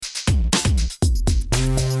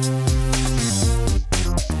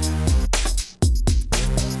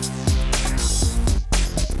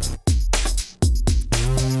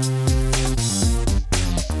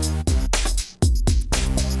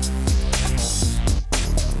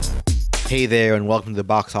Hey there, and welcome to the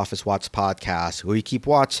Box Office Watch podcast, where we keep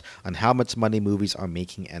watch on how much money movies are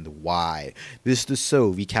making and why. This is the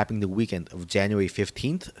show recapping the weekend of January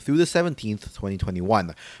 15th through the 17th,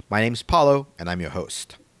 2021. My name's Paulo, and I'm your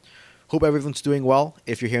host. Hope everyone's doing well.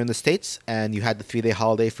 If you're here in the States and you had the 3-day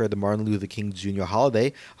holiday for the Martin Luther King Jr.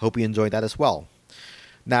 holiday, I hope you enjoyed that as well.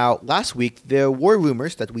 Now, last week, there were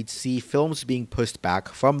rumors that we'd see films being pushed back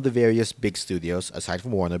from the various big studios, aside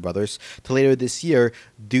from Warner Brothers, to later this year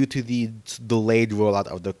due to the delayed rollout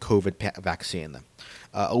of the COVID vaccine.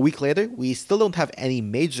 A week later, we still don't have any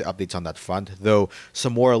major updates on that front, though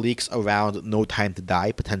some more leaks around No Time to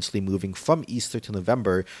Die, potentially moving from Easter to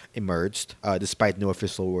November, emerged, despite no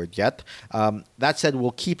official word yet. That said,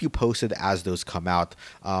 we'll keep you posted as those come out.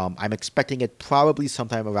 I'm expecting it probably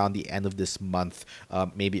sometime around the end of this month,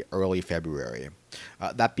 maybe early February.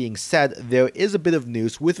 That being said, there is a bit of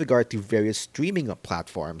news with regard to various streaming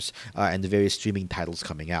platforms and the various streaming titles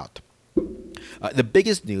coming out. The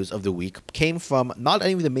biggest news of the week came from not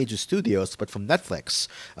only the major studios, but from Netflix.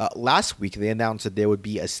 Last week, they announced that there would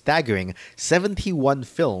be a staggering 71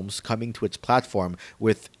 films coming to its platform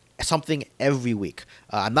with something every week.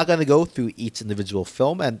 I'm not going to go through each individual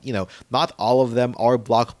film, and not all of them are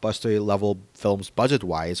blockbuster level films budget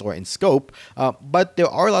wise or in scope, but there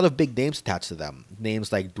are a lot of big names attached to them.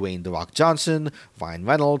 Names like Dwayne "The Rock" Johnson, Ryan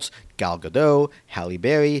Reynolds, Gal Gadot, Halle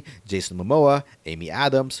Berry, Jason Momoa, Amy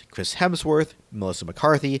Adams, Chris Hemsworth, Melissa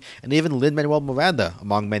McCarthy, and even Lin-Manuel Miranda,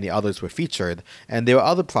 among many others, were featured. And there are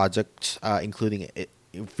other projects, including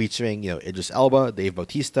featuring Idris Elba, Dave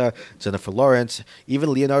Bautista, Jennifer Lawrence,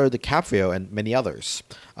 even Leonardo DiCaprio, and many others.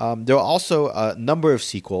 There are also a number of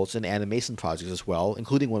sequels and animation projects as well,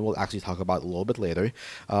 including one we'll actually talk about a little bit later.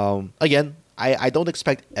 Again, I don't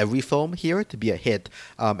expect every film here to be a hit,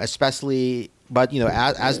 especially. But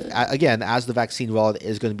as the vaccine rollout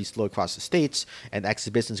is going to be slow across the states and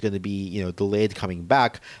exhibition is going to be delayed coming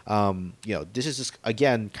back, this is just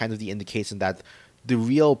again kind of the indication that the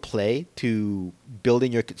real play to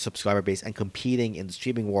building your subscriber base and competing in the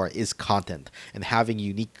streaming war is content and having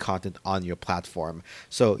unique content on your platform.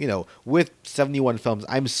 So, with 71 films,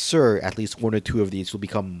 I'm sure at least one or two of these will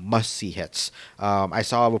become must-see hits. I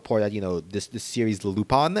saw a report that, this series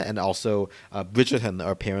Lupin and also Bridgerton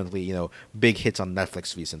are apparently, big hits on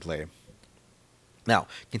Netflix recently. Now,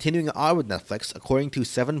 continuing on with Netflix, according to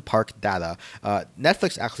 7Park data,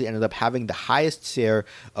 Netflix actually ended up having the highest share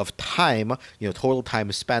of time, total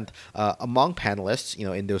time spent among panelists,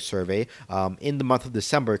 in their survey in the month of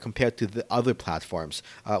December compared to the other platforms,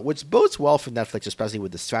 which bodes well for Netflix, especially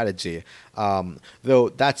with the strategy. Though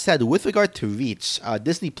that said, with regard to reach,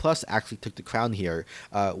 Disney Plus actually took the crown here,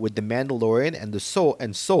 with The Mandalorian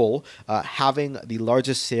and Soul having the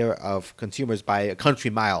largest share of consumers by a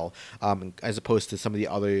country mile, as opposed to some of the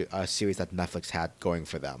other series that Netflix had going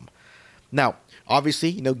for them. Now,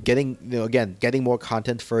 obviously, getting more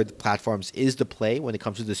content for the platforms is the play when it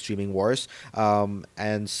comes to the streaming wars.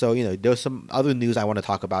 And so, there's some other news I want to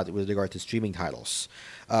talk about with regard to streaming titles.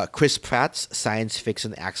 Chris Pratt's science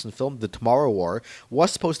fiction action film, The Tomorrow War,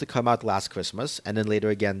 was supposed to come out last Christmas and then later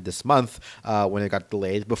again this month when it got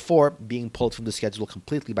delayed before being pulled from the schedule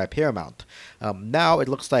completely by Paramount. Now it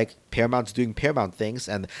looks like Paramount's doing Paramount things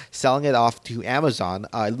and selling it off to Amazon.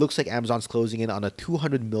 It looks like Amazon's closing in on a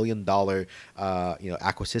 $200 million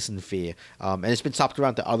acquisition fee, and it's been shopped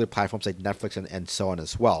around to other platforms like Netflix and so on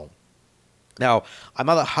as well. Now, I'm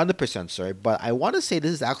not 100% sure, but I want to say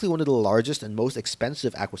this is actually one of the largest and most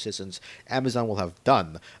expensive acquisitions Amazon will have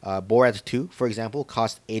done. Borat 2, for example,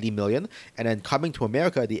 cost $80 million, and then Coming to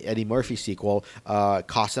America, the Eddie Murphy sequel,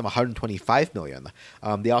 cost them $125 million.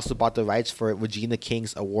 They also bought the rights for Regina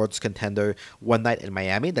King's awards contender One Night in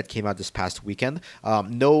Miami that came out this past weekend.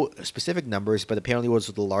 No specific numbers, but apparently it was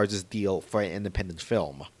the largest deal for an independent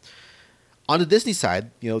film. On the Disney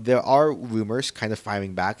side, there are rumors kind of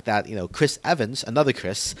firing back that, Chris Evans, another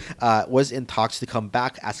Chris, was in talks to come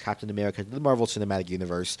back as Captain America to the Marvel Cinematic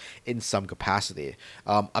Universe in some capacity.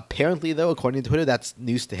 Apparently, though, according to Twitter, that's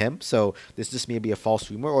news to him. So this may be a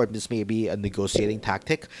false rumor, or this may be a negotiating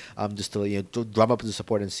tactic, just to drum up the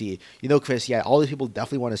support and see, Chris, yeah, all these people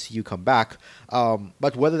definitely want to see you come back.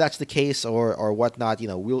 But whether that's the case or whatnot,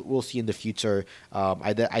 we'll see in the future.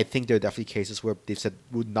 I think there are definitely cases where they've said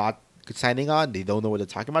would not signing on, they don't know what they're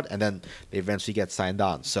talking about, and then they eventually get signed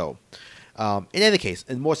on. So in any case,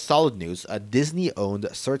 in more solid news, Disney-owned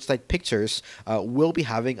Searchlight Pictures will be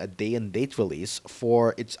having a day-and-date release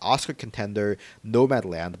for its Oscar contender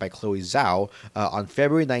Nomadland by Chloe Zhao on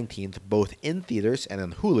February 19th, both in theaters and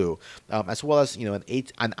on Hulu, as well as an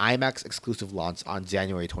IMAX exclusive launch on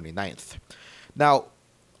January 29th. Now,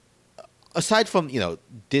 aside from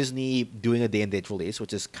Disney doing a day and date release,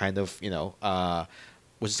 which is kind of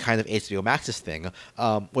HBO Max's thing.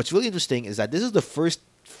 What's really interesting is that this is the first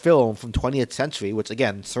film from 20th Century, which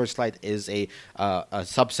again, Searchlight is a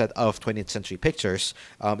subset of 20th Century Pictures.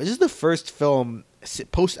 This is the first film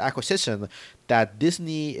post acquisition that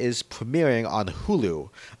Disney is premiering on Hulu,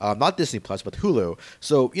 not Disney Plus, but Hulu.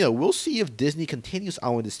 So we'll see if Disney continues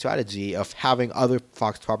on with the strategy of having other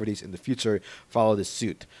Fox properties in the future follow this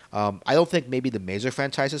suit. I don't think maybe the major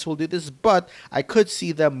franchises will do this, but I could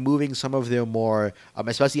see them moving some of their more,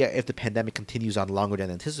 especially if the pandemic continues on longer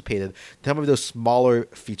than anticipated, some of those smaller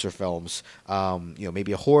feature films.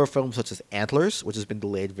 Maybe a horror film such as Antlers, which has been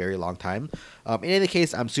delayed very long time. In any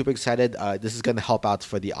case, I'm super excited. This is going to help out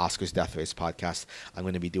for the Oscars Death Race podcast I'm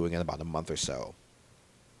going to be doing in about a month or so.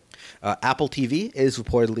 Apple TV is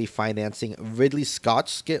reportedly financing Ridley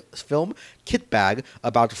Scott's film Kit Bag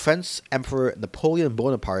about French Emperor Napoleon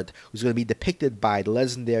Bonaparte, who's going to be depicted by the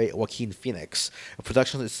legendary Joaquin Phoenix.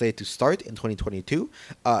 Production is slated to start in 2022.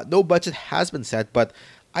 No budget has been set, but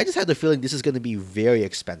I just had the feeling this is going to be very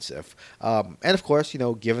expensive. And of course,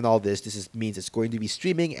 given all this means it's going to be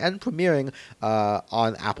streaming and premiering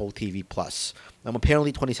on Apple TV Plus.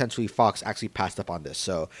 Apparently 20th Century Fox actually passed up on this,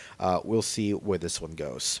 so we'll see where this one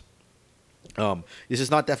goes. This is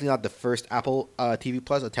definitely not the first Apple TV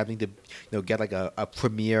Plus attempting to get like a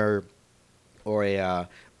premiere or a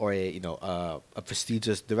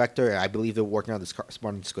prestigious director. I believe they're working on this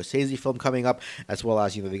Martin Scorsese film coming up, as well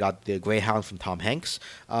as they got the Greyhound from Tom Hanks.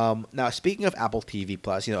 Now, speaking of Apple TV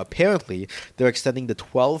Plus, apparently they're extending the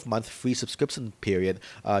 12-month free subscription period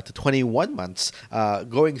to 21 months,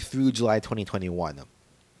 going through July 2021.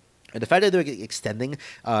 And the fact that they're extending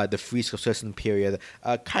the free subscription period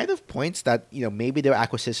kind of points that maybe their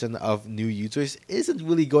acquisition of new users isn't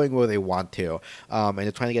really going where they want to, and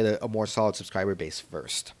they're trying to get a more solid subscriber base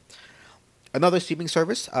first. Another streaming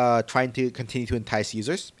service trying to continue to entice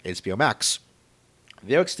users, HBO Max.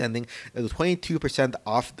 They're extending the 22%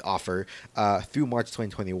 off offer through March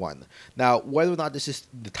 2021. Now, whether or not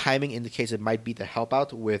the timing indicates it might be to help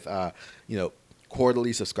out with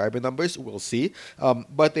quarterly subscriber numbers, we'll see.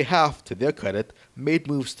 But they have, to their credit, made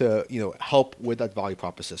moves to help with that value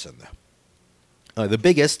proposition. The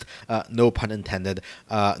biggest, no pun intended,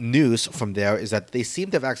 news from there is that they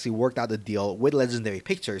seem to have actually worked out a deal with Legendary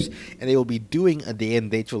Pictures, and they will be doing a day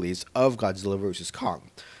and date release of Godzilla vs.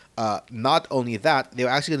 Kong. Not only that, they're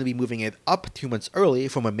actually going to be moving it up 2 months early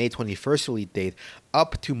from a May 21st release date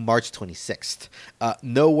up to March 26th.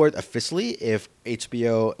 No word officially if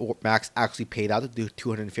HBO Max actually paid out the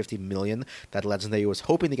 $250 million that Legendary was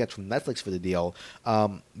hoping to get from Netflix for the deal.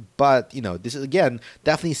 But this is, again,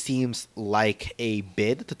 definitely seems like a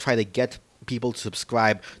bid to try to get people to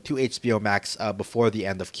subscribe to HBO Max before the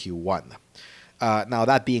end of Q1. Now,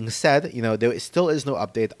 that being said, there still is no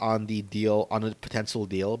update on the deal, on a potential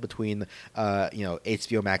deal between,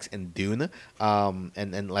 HBO Max and Dune,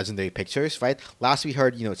 and Legendary Pictures, right? Last we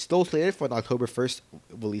heard, it's still slated for an October 1st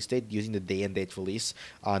release date using the day and date release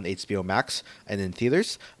on HBO Max and in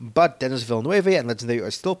theaters, but Denis Villeneuve and Legendary are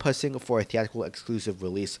still pushing for a theatrical exclusive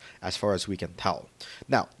release as far as we can tell.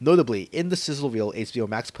 Now, notably, in the sizzle reel HBO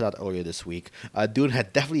Max put out earlier this week, Dune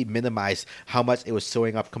had definitely minimized how much it was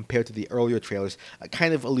showing up compared to the earlier trailers,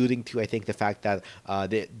 kind of alluding to, I think, the fact that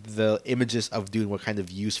the images of Dune were kind of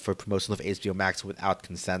used for promotion of HBO Max without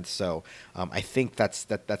consent. So I think that's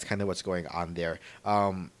kind of what's going on there.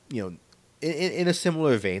 In a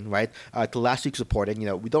similar vein, right, to last week's reporting,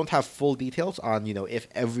 we don't have full details on, if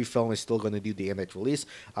every film is still going to do the end release.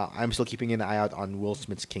 I'm still keeping an eye out on Will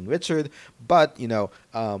Smith's King Richard, but,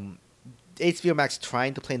 HBO Max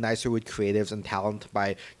trying to play nicer with creatives and talent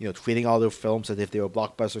by treating all their films as if they were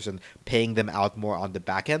blockbusters and paying them out more on the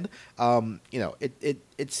back end.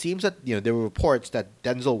 It seems that there were reports that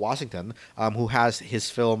Denzel Washington, who has his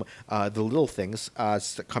film The Little Things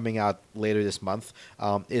coming out later this month,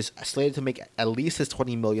 is slated to make at least his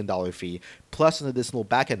 $20 million fee plus an additional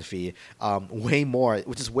back-end fee,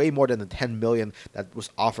 which is way more than the $10 million that was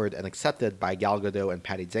offered and accepted by Gal Gadot and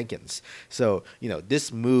Patty Jenkins. So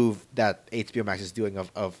this move that HBO Max is doing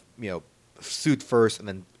of suit first and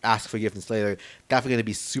then ask forgiveness later, definitely going to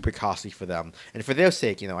be super costly for them. And for their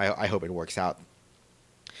sake, I hope it works out.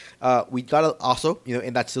 We got also,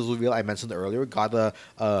 in that sizzle reel I mentioned earlier, got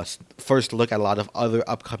a first look at a lot of other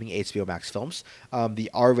upcoming HBO Max films. The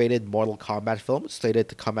R-rated Mortal Kombat film slated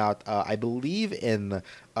to come out, I believe,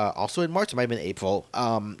 also in March. It might have been April.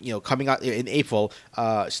 Coming out in April,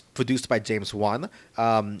 produced by James Wan.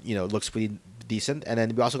 Looks pretty decent. And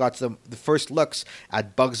then we also got the first looks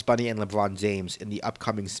at Bugs Bunny and LeBron James in the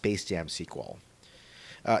upcoming Space Jam sequel.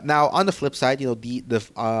 Now, on the flip side,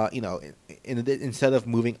 instead of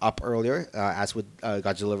moving up earlier, as with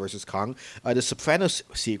Godzilla vs Kong, the Sopranos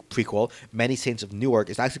prequel, Many Saints of Newark,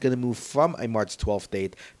 is actually going to move from a March 12th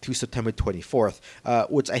date to September 24th,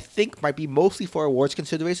 which I think might be mostly for awards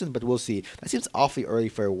considerations, but we'll see. That seems awfully early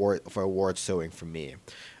for awards showing for me.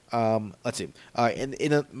 Let's see.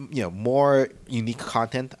 In a more unique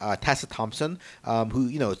content, Tessa Thompson, who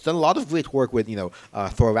has done a lot of great work with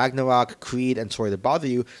Thor Ragnarok, Creed, and Sorry to Bother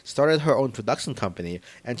You, started her own production company,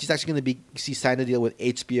 and she's actually going to she signed a deal with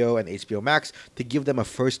HBO and HBO Max to give them a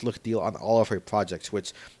first look deal on all of her projects,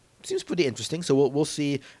 which seems pretty interesting. So we'll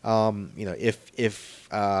see. If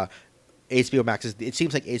HBO Max's, it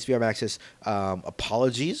seems like HBO Max's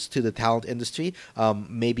apologies to the talent industry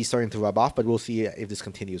may be starting to rub off, but we'll see if this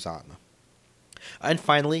continues on. And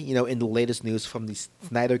finally, in the latest news from the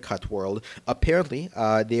Snyder Cut world, apparently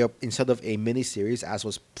they are, instead of a miniseries as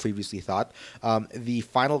was previously thought, the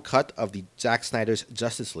final cut of the Zack Snyder's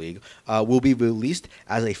Justice League will be released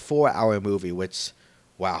as a 4-hour movie, which.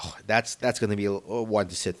 Wow, that's going to be one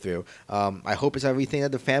to sit through. I hope it's everything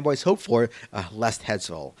that the fanboys hope for, lest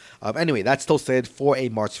heads roll. Anyway, that's still slated for a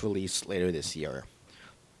March release later this year.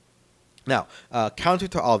 Now, counter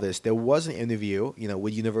to all this, there was an interview,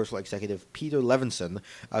 with Universal executive Peter Levinson,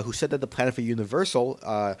 who said that the plan for Universal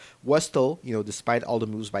was still, despite all the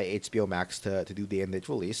moves by HBO Max to do day and date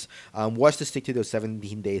release, was to stick to their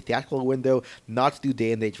 17-day theatrical window, not to do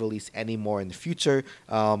day and date release anymore in the future.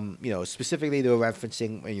 Specifically, they were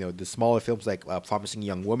referencing, the smaller films like Promising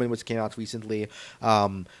Young Woman, which came out recently.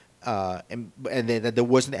 And then that there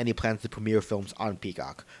wasn't any plans to premiere films on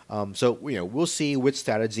Peacock. So we'll see which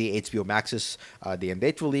strategy HBO Max's day and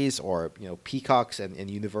date release, or Peacock's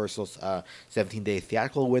and Universal's 17-day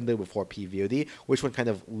theatrical window before PVOD, which one kind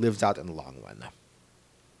of lives out in the long run.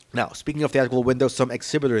 Now, speaking of theatrical windows, some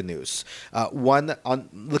exhibitor news.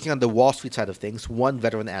 Looking on the Wall Street side of things, one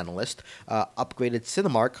veteran analyst upgraded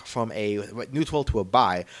Cinemark from a neutral to a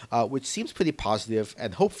buy, which seems pretty positive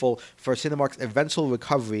and hopeful for Cinemark's eventual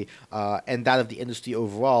recovery and that of the industry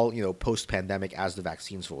overall, post-pandemic as the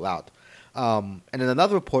vaccines roll out. And then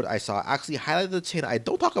another report I saw actually highlighted a chain I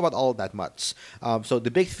don't talk about all that much. So the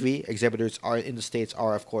big three exhibitors in the States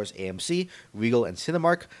are, of course, AMC, Regal, and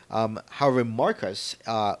Cinemark. However, Marcus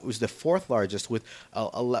was the fourth largest with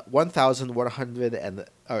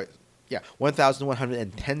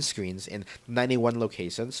 1,110 screens in 91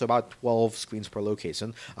 locations, so about 12 screens per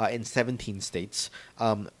location in 17 states.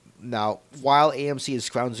 Now, while AMC is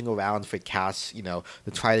scrounging around for cash, to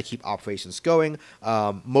try to keep operations going,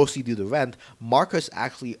 mostly due to rent, Marcus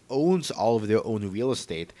actually owns all of their own real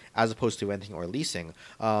estate as opposed to renting or leasing,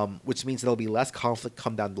 which means there'll be less conflict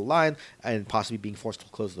come down the line and possibly being forced to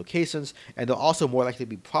close locations, and they'll also more likely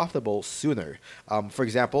be profitable sooner. For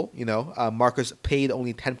example, Marcus paid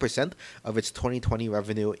only 10% of its 2020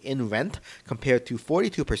 revenue in rent compared to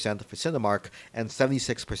 42% for Cinemark and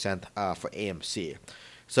 76% for AMC.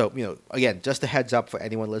 So, again, just a heads up for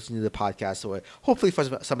anyone listening to the podcast, so hopefully for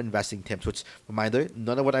some investing tips, which, reminder,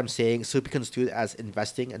 none of what I'm saying should be construed as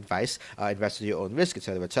investing advice, invest at your own risk,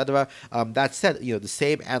 etc., etc. That said, the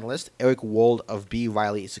same analyst, Eric Wold of B.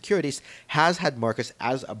 Riley Securities, has had Marcus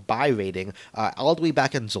as a buy rating all the way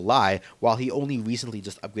back in July, while he only recently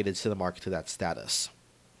just upgraded Cinemark to that status.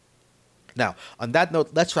 Now, on that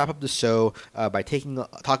note, let's wrap up the show by talking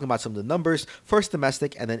about some of the numbers, first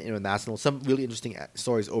domestic and then international, some really interesting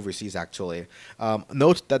stories overseas, actually.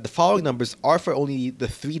 Note that the following numbers are for only the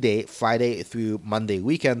 3-day, Friday through Monday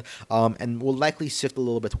weekend, and will likely shift a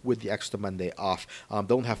little bit with the extra Monday off.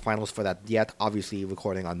 Don't have finals for that yet, obviously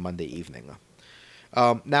recording on Monday evening.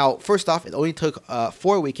 Now, first off, it only took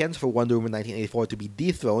 4 weekends for Wonder Woman 1984 to be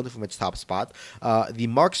dethroned from its top spot. The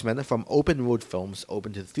Marksman from Open Road Films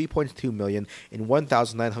opened to $3.2 million in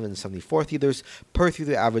 1,974 theaters, per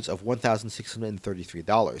theater average of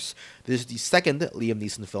 $1,633. This is the second Liam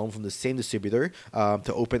Neeson film from the same distributor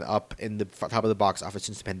to open up in the top of the box office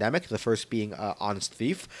since the pandemic, the first being Honest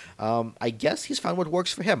Thief. I guess he's found what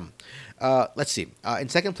works for him. Let's see. In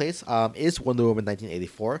second place is Wonder Woman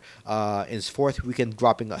 1984, in its fourth weekend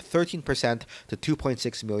dropping 13% to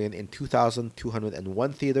 $2.6 million in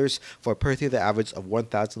 2,201 theaters for a per theater average of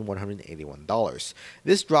 $1,181.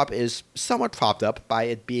 This drop is somewhat propped up by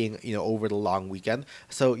it being, over the long weekend.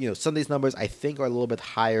 So, Sunday's numbers I think are a little bit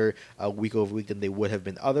higher week over week than they would have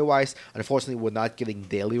been otherwise. Unfortunately, we're not getting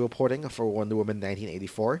daily reporting for Wonder Woman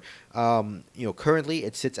 1984. Currently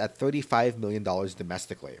it sits at $35 million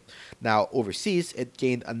domestically. Now, overseas, it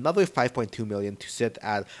gained another $5.2 million to sit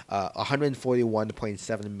at $141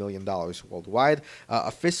 $1.7 million worldwide,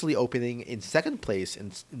 officially opening in second place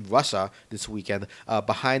in Russia this weekend,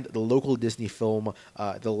 behind the local Disney film,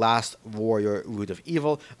 The Last Warrior: Root of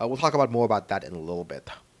Evil. We'll talk about more about that in a little bit.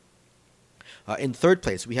 In third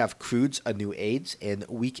place, we have Croods: A New Age in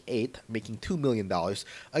week 8, making $2 million,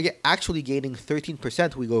 again, actually gaining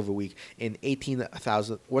 13% week over week in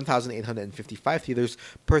 1,855 theaters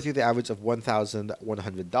per theater average of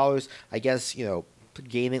 $1,100. I guess,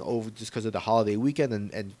 gaining over just because of the holiday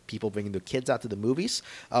weekend and people bringing their kids out to the movies.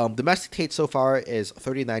 Domestic take so far is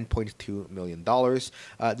 $39.2 million.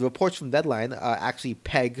 The reports from Deadline actually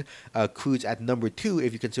peg Croods at number 2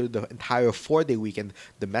 if you consider the entire 4-day weekend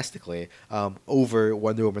domestically, over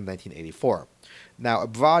Wonder Woman 1984. Now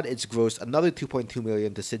abroad, it's grossed another $2.2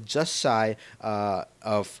 million to sit just shy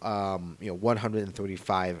of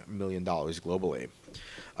 $135 million globally.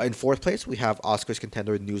 In fourth place, we have Oscars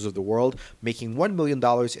contender News of the World, making $1 million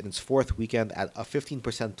in its fourth weekend at a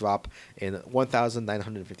 15% drop in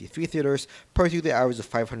 1,953 theaters per theater average of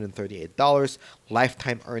 $538.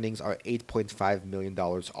 Lifetime earnings are $8.5 million,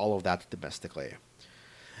 all of that domestically.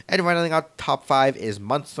 And rounding out top 5 is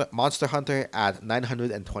Monster Hunter at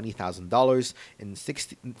 $920,000 in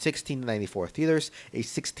 1,694 theaters, a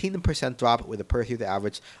 16% drop with a per theater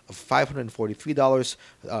average of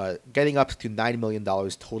 $543, getting up to $9 million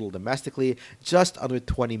total domestically, just under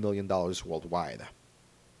 $20 million worldwide.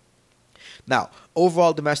 Now,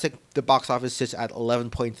 overall domestic, the box office sits at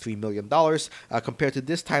 $11.3 million. Compared to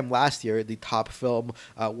this time last year, the top film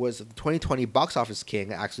was the 2020 box office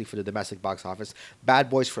king, actually for the domestic box office. Bad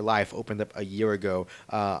Boys for Life opened up a year ago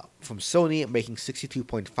from Sony, making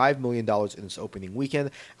 $62.5 million in its opening weekend,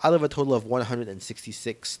 out of a total of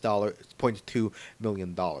 $166.2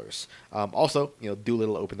 million. Also,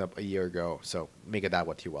 Doolittle opened up a year ago, so make of that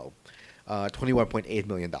what you will. $21.8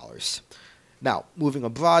 million. Now, moving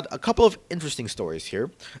abroad, a couple of interesting stories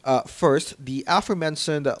here. First, the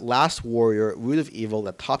aforementioned Last Warrior: Root of Evil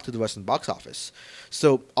that topped the Russian box office.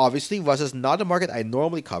 So, obviously, Russia's not a market I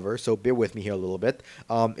normally cover, so bear with me here a little bit.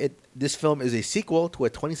 This film is a sequel to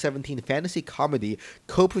a 2017 fantasy comedy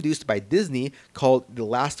co-produced by Disney called The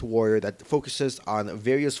Last Warrior that focuses on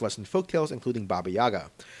various Russian folktales, including Baba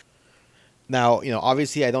Yaga. Now,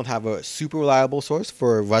 obviously I don't have a super reliable source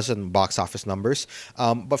for Russian box office numbers,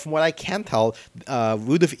 but from what I can tell,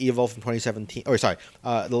 Root of Evil from 2017,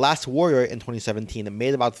 The Last Warrior in 2017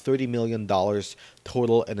 made about $30 million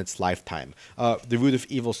total in its lifetime. The Root of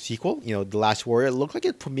Evil sequel, The Last Warrior, looked like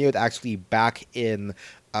it premiered actually back in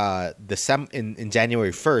in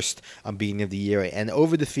January 1st, beginning of the year, and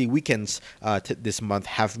over the 3 weekends this month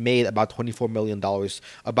have made about $24 million,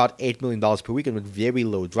 about $8 million per weekend with very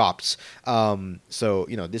low drops. So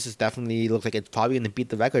this is definitely looks like it's probably going to beat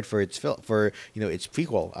the record for its its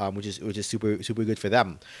prequel, which is super good for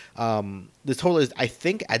them. The total is, I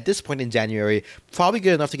think, at this point in January, probably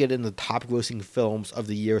good enough to get in the top grossing films of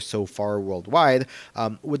the year so far worldwide,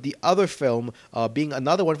 with the other film being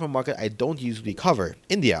another one from a market I don't usually cover,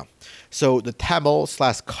 India. So the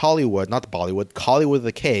Tamil/Kollywood, not Bollywood, Kollywood with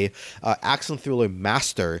a K, action thriller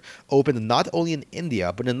Master opened not only in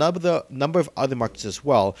India, but in a number of other markets as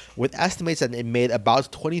well, with estimates that it made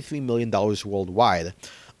about $23 million worldwide.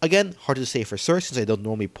 Again, hard to say for sure since I don't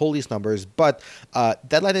normally pull these numbers, but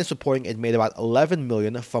Deadline is reporting it made about $11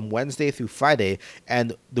 million from Wednesday through Friday,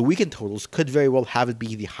 and the weekend totals could very well have it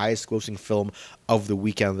be the highest grossing film of the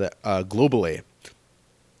weekend globally.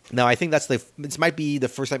 Now, I think this might be the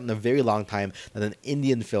first time in a very long time that an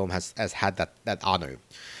Indian film has had that honor.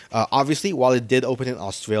 Obviously, while it did open in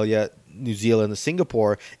Australia, New Zealand,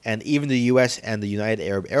 Singapore, and even the US and the United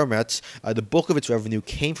Arab Emirates, the bulk of its revenue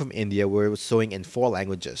came from India, where it was showing in 4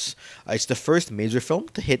 languages. It's the first major film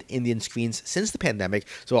to hit Indian screens since the pandemic,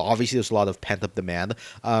 so obviously there's a lot of pent-up demand,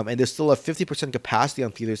 and there's still a 50% capacity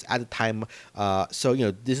on theaters at the time, so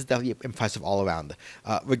this is definitely impressive all around.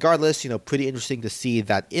 Regardless, pretty interesting to see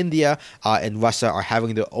that India and Russia are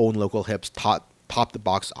having their own local hits top the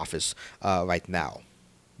box office right now.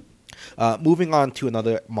 Moving on to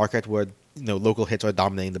another market where local hits are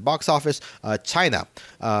dominating the box office, China.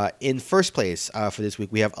 In first place for this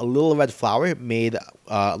week, we have A Little Red Flower, made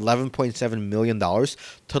 $11.7 million.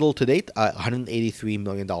 Total to date, $183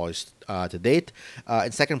 million to date.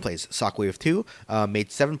 In second place, Shockwave 2 made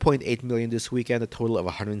 $7.8 million this weekend, a total of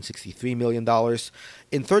 $163 million.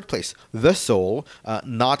 In third place, The Soul,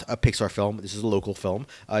 not a Pixar film, this is a local film,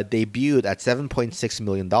 debuted at $7.6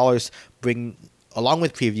 million, along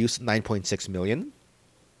with previews, $9.6 million.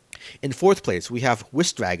 In fourth place, we have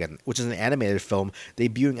Wish Dragon, which is an animated film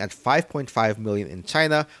debuting at 5.5 million in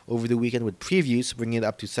China over the weekend, with previews bringing it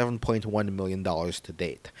up to 7.1 million dollars to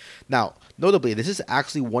date. Now, notably, this is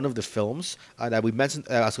actually one of the films that we mentioned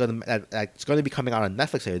that's going to be coming out on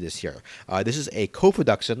Netflix later this year. This is a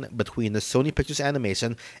co-production between the Sony Pictures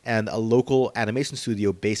Animation and a local animation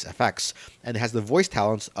studio, Base FX, and it has the voice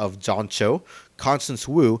talents of John Cho, Constance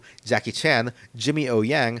Wu, Jackie Chan, Jimmy O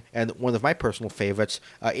Yang, and one of my personal favorites,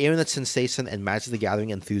 internet sensation and Magic the Gathering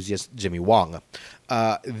enthusiast Jimmy Wong.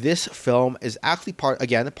 This film is actually part of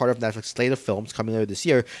Netflix's slate of films coming later this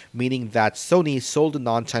year, meaning that Sony sold the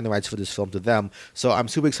non-China rights for this film to them, so I'm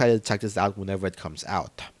super excited to check this out whenever it comes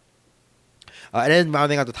out. And then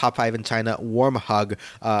rounding out the top 5 in China, Warm Hug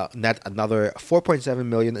net another 4.7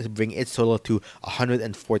 million to bring its total to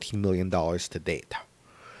 $114 million to date.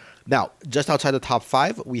 Now, just outside the top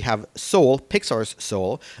 5, we have Soul, Pixar's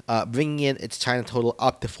Soul, bringing in its China total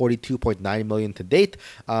up to 42.9 million to date.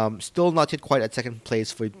 Still not yet quite at second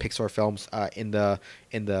place for Pixar films in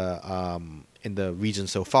the region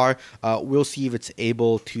so far. We'll see if it's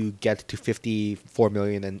able to get to 54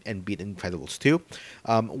 million and beat Incredibles 2.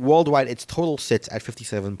 Worldwide, its total sits at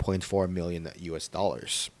 57.4 million US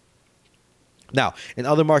dollars. Now, in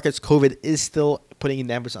other markets, COVID is still putting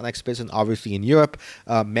dampers on exhibition. Obviously, in Europe,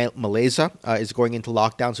 Malaysia is going into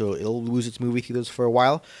lockdown, so it'll lose its movie theaters for a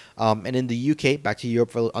while. And in the UK, back to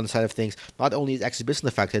Europe on the side of things, not only is exhibition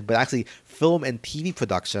affected, but actually film and TV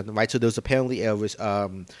production, right? So there's apparently a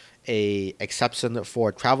exception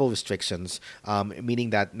for travel restrictions,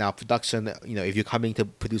 meaning that now production, if you're coming to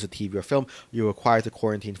produce a TV or film, you're required to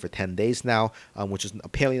quarantine for 10 days now, which is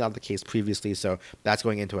apparently not the case previously, so that's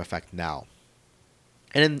going into effect now.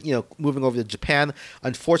 And then, moving over to Japan,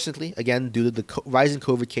 unfortunately, again, due to the rising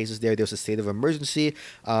COVID cases there was a state of emergency.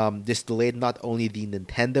 This delayed not only the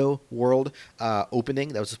Nintendo World opening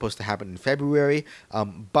that was supposed to happen in February,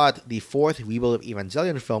 but the fourth Rebuild of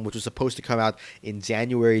Evangelion film, which was supposed to come out in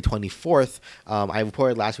January 24th. I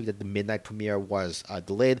reported last week that the midnight premiere was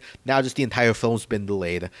delayed. Now just the entire film's been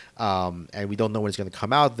delayed, and we don't know when it's going to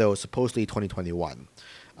come out, though supposedly 2021.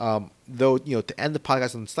 Though, to end the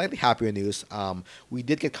podcast on slightly happier news, we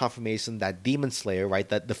did get confirmation that Demon Slayer, right,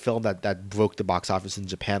 that the film that broke the box office in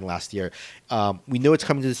Japan last year, we know it's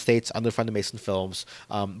coming to the States under Funimation Films,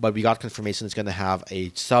 but we got confirmation it's going to have a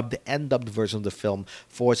subbed and dubbed version of the film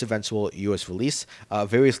for its eventual US release.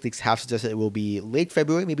 Various leaks have suggested it will be late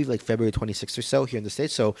February, maybe like February 26th or so here in the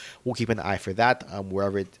States, so we'll keep an eye for that,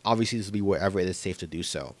 obviously this will be wherever it is safe to do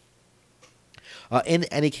so. In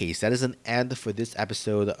any case, that is an end for this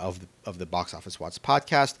episode of the Box Office Watch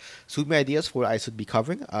podcast. Shoot me ideas for what I should be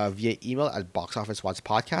covering via email at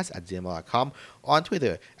boxofficewatchpodcast@gmail.com, on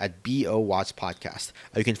Twitter at BOWatchPodcast.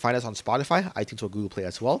 You can find us on Spotify, iTunes, or Google Play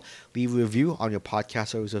as well. Leave a review on your podcast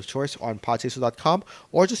service of choice on podchaser.com,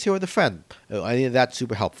 or just share with a friend. Any of that's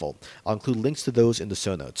super helpful. I'll include links to those in the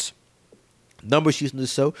show notes. Numbers used in the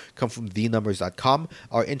show come from thenumbers.com.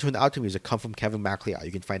 Our intro and outro music come from Kevin MacLeod.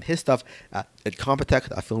 You can find his stuff at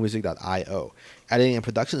compotech.filmmusic.io. Editing and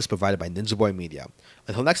production is provided by Ninja Boy Media.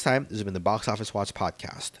 Until next time, this has been the Box Office Watch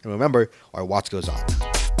podcast. And remember, our watch goes on.